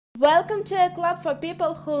Welcome to a club for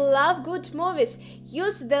people who love good movies.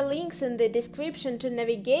 Use the links in the description to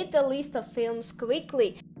navigate the list of films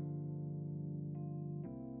quickly.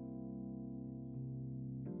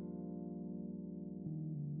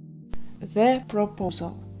 The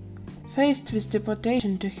Proposal. Faced with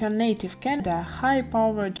deportation to her native Canada,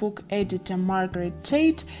 high-powered book editor Margaret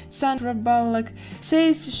Tate, Sandra Bullock,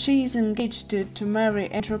 says she is engaged to marry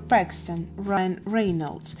Andrew Paxton, Ryan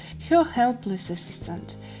Reynolds, her helpless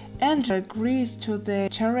assistant. Andrew agrees to the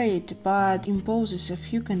charade but imposes a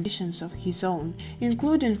few conditions of his own,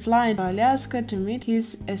 including flying to Alaska to meet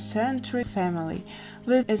his eccentric family.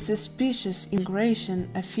 With a suspicious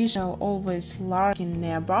immigration official always lurking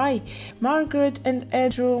nearby, Margaret and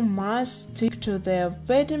Andrew must stick to their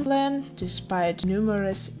wedding plan despite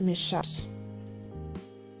numerous mishaps.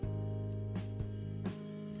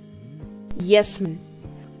 Yes Man.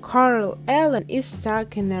 Carl Allen is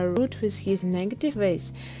stuck in a rut with his negative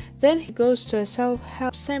ways. Then he goes to a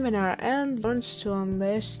self-help seminar and learns to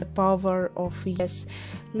unleash the power of yes.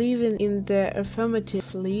 Living in the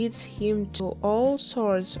affirmative leads him to all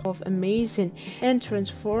sorts of amazing and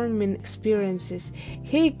transforming experiences.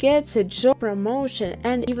 He gets a job promotion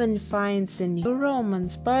and even finds a new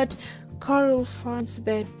romance, but Carl finds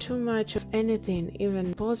that too much of anything,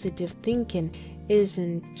 even positive thinking,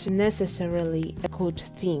 isn't necessarily a good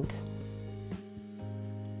thing.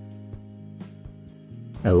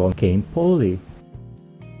 Along came Polly.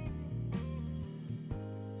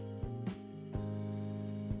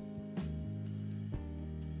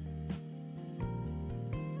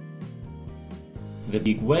 The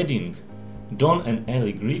Big Wedding. Don and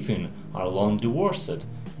Ellie Griffin are long divorced,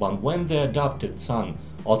 but when their adopted son,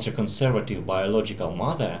 ultra-conservative biological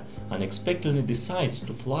mother, unexpectedly decides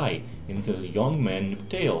to fly into the young man's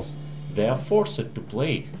nuptials, they are forced to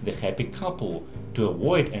play the happy couple to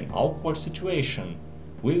avoid an awkward situation.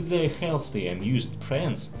 With their healthy, amused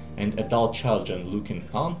friends and adult children looking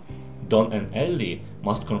on, Don and Ellie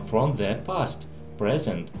must confront their past,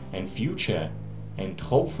 present and future, and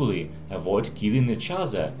hopefully avoid killing each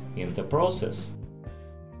other in the process.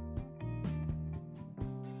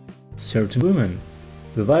 Certain Women.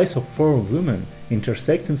 The lives of 4 women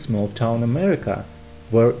intersect in small-town America,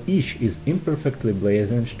 where each is imperfectly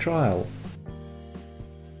blazoned trial.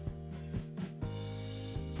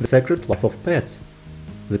 The Secret Life of Pets.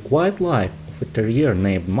 The quiet life of a terrier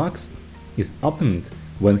named Max is upended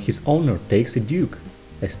when his owner takes a Duke,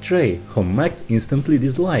 a stray whom Max instantly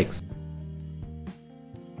dislikes.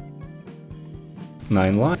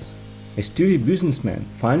 9 Lives. A sturdy businessman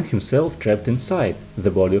finds himself trapped inside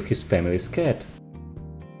the body of his family's cat.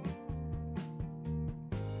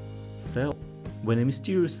 Cell. When a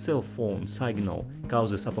mysterious cell phone signal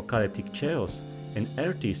causes apocalyptic chaos, an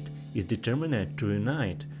artist is determined to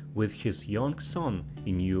reunite with his young son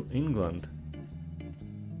in New England.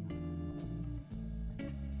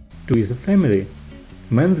 2 is a Family.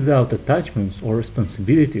 A man without attachments or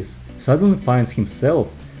responsibilities suddenly finds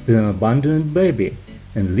himself with an abandoned baby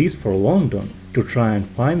and leaves for London to try and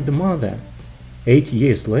find the mother. 8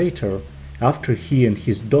 years later, after he and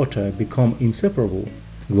his daughter become inseparable,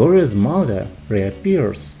 Gloria's mother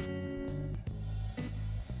reappears.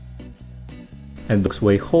 A Dog's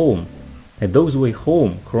Way Home. A Dog's Way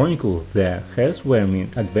Home chronicles the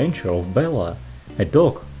heartwarming adventure of Bella, a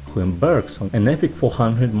dog who embarks on an epic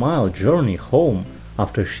 400-mile journey home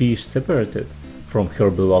after she is separated from her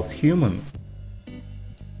beloved human.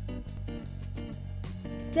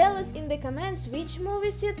 Tell us in the comments which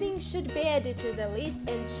movies you think should be added to the list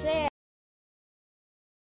and share